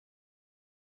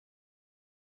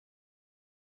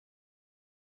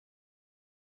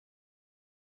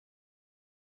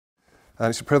And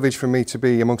it's a privilege for me to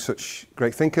be among such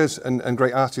great thinkers and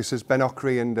great artists as Ben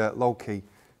Ockery and Low Key,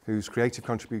 whose creative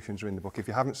contributions are in the book. If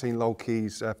you haven't seen Low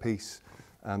Key's piece,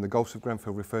 The Ghosts of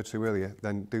Grenfell, referred to earlier,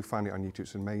 then do find it on YouTube.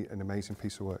 It's an amazing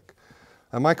piece of work.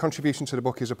 And my contribution to the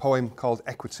book is a poem called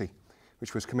Equity,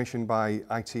 which was commissioned by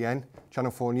ITN,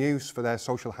 Channel 4 News, for their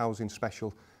social housing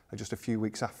special just a few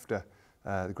weeks after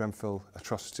the Grenfell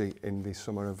atrocity in the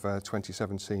summer of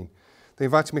 2017. They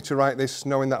invited me to write this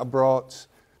knowing that I brought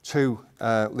two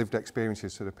lived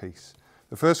experiences to the piece.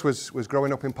 The first was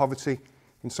growing up in poverty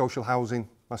in social housing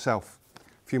myself,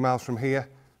 a few miles from here,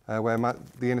 where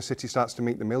the inner city starts to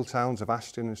meet the mill towns of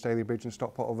Ashton and Stalybridge and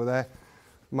Stockport over there.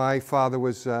 My father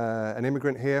was an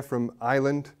immigrant here from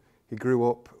Ireland. He grew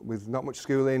up with not much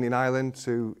schooling in Ireland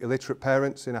to illiterate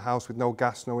parents in a house with no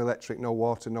gas, no electric, no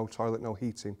water, no toilet, no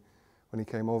heating when he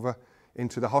came over,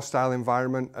 into the hostile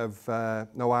environment of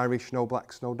no Irish, no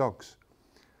blacks, no dogs.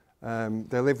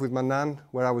 They lived with my nan,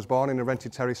 where I was born, in a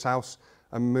rented terrace house,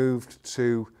 and moved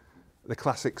to the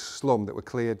classic slum that were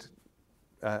cleared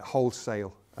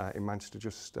wholesale in Manchester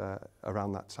just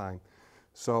around that time.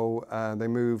 So they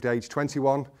moved age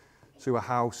 21 to a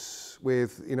house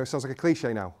with, you know, it sounds like a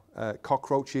cliche now,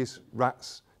 cockroaches,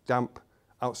 rats, damp,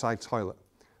 outside toilet.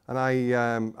 And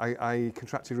I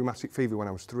contracted rheumatic fever when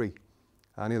I was 3.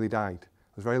 I nearly died.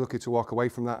 I was very lucky to walk away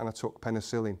from that, and I took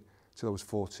penicillin till I was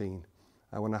 14.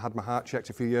 When I had my heart checked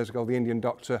a few years ago, the Indian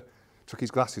doctor took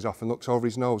his glasses off and looked over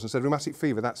his nose and said, rheumatic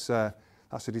fever, that's a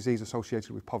disease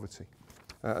associated with poverty,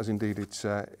 as indeed it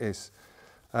is.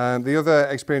 The other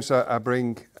experience I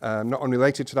bring, not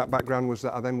unrelated to that background, was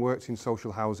that I then worked in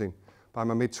social housing. By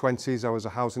my mid-20s, I was a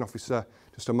housing officer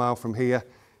just a mile from here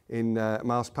in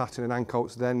Miles Patton and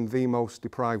Ancoats, then the most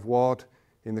deprived ward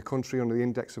in the country under the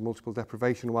index of multiple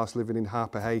deprivation, whilst living in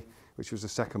Harper Hay, which was the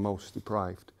second most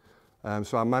deprived.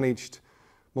 So I managed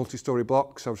multi-storey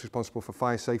blocks. I was responsible for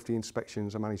fire safety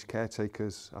inspections. I managed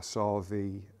caretakers. I saw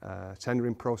the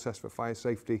tendering process for fire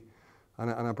safety, and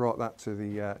I brought that to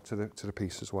the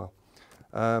piece as well.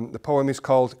 The poem is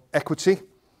called Equity.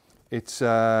 It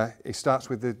starts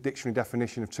with the dictionary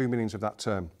definition of 2 meanings of that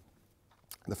term.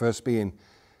 The first being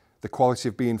the quality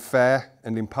of being fair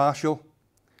and impartial.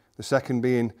 The second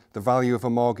being the value of a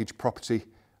mortgage property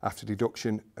after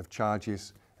deduction of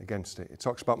charges against it. It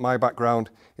talks about my background.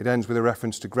 It ends with a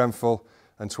reference to Grenfell,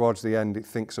 and towards the end it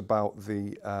thinks about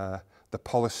the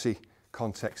policy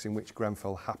context in which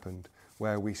Grenfell happened,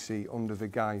 where we see, under the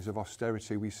guise of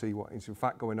austerity, we see what is in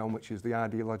fact going on, which is the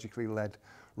ideologically led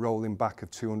rolling back of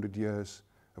 200 years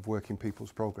of working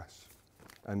people's progress.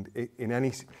 And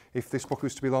if this book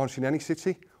was to be launched in any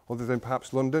city, other than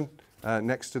perhaps London,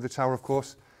 next to the Tower, of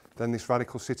course, then this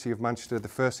radical city of Manchester, the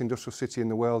first industrial city in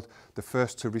the world, the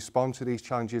first to respond to these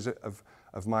challenges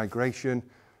of migration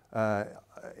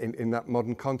in that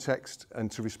modern context,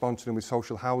 and to respond to them with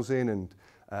social housing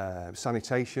and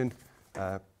sanitation,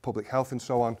 public health and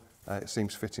so on, it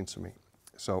seems fitting to me.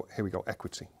 So here we go,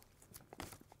 equity.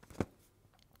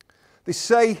 They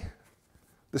say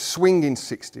the swinging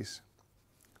 60s,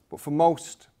 but for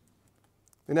most,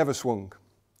 they never swung.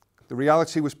 The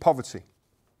reality was poverty.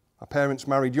 Our parents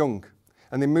married young,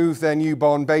 and they moved their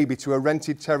newborn baby to a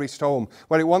rented terraced home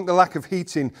where it wasn't the lack of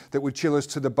heating that would chill us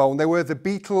to the bone. They were the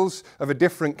Beatles of a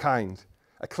different kind,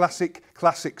 a classic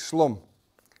slum.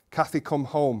 Kathy come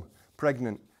home,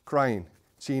 pregnant, crying,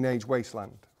 teenage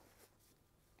wasteland.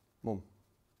 Mum.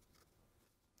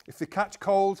 If they catch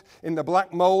cold in the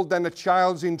black mould, then the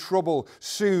child's in trouble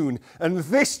soon. And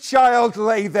this child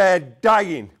lay there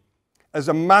dying as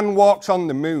a man walked on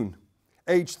the moon.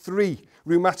 Age 3,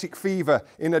 rheumatic fever,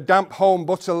 in a damp home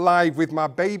but alive, with my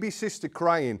baby sister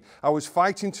crying. I was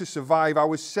fighting to survive. I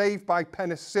was saved by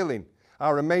penicillin,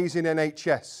 our amazing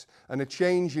NHS, and a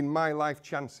change in my life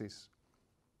chances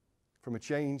from a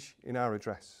change in our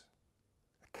address.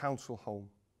 A council home,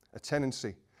 a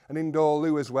tenancy, an indoor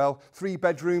loo as well, 3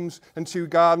 bedrooms and 2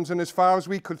 gardens, and as far as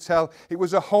we could tell, it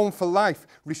was a home for life,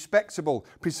 respectable,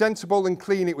 presentable and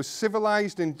clean. It was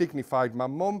civilised and dignified. My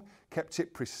mum kept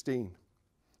it pristine.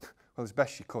 Well, as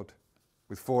best she could,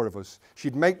 with 4 of us.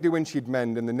 She'd make do and she'd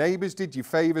mend, and the neighbours did you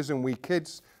favours, and we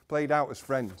kids played out as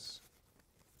friends.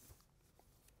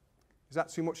 Is that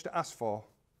too much to ask for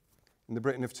in the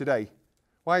Britain of today?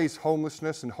 Why is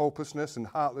homelessness and hopelessness and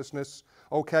heartlessness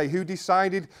okay? Who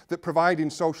decided that providing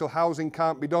social housing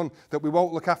can't be done, that we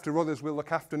won't look after others, we'll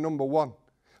look after number one?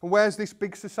 And where's this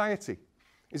big society?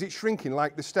 Is it shrinking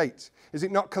like the state? Is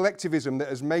it not collectivism that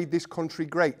has made this country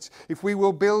great? If we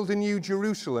will build a new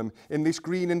Jerusalem in this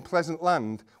green and pleasant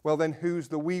land, well then who's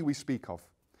the we speak of?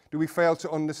 Do we fail to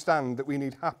understand that we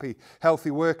need happy, healthy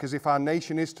workers if our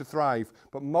nation is to thrive?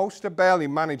 But most are barely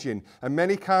managing, and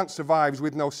many can't survive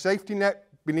with no safety net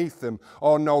beneath them,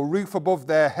 or no roof above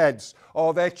their heads,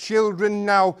 or their children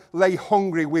now lay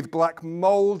hungry with black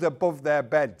mould above their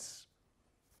beds.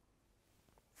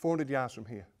 400 yards from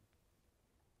here,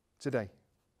 today.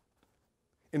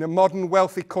 In a modern,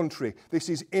 wealthy country, this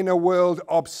is inner world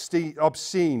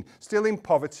obscene, still in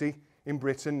poverty in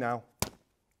Britain now.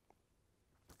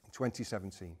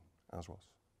 2017, as was.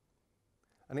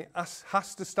 And it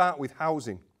has to start with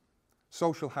housing,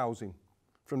 social housing,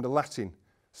 from the Latin,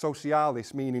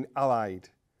 socialis, meaning allied.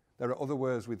 There are other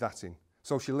words with that in,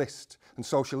 socialist and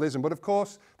socialism. But of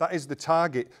course, that is the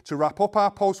target, to wrap up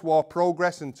our post-war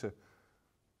progress and to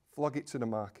flog it to the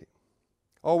market.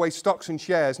 Always stocks and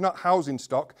shares, not housing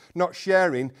stock, not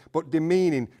sharing, but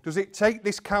demeaning. Does it take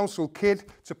this council kid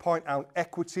to point out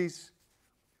equities,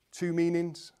 two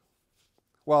meanings?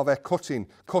 While they're cutting.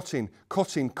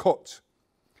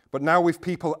 But now with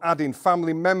people adding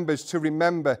family members to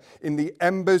remember in the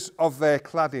embers of their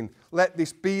cladding. Let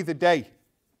this be the day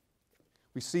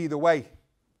we see the way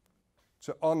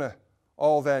to honour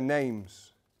all their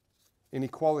names.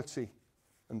 Inequality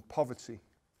and poverty,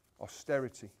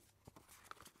 austerity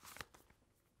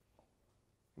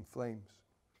in flames.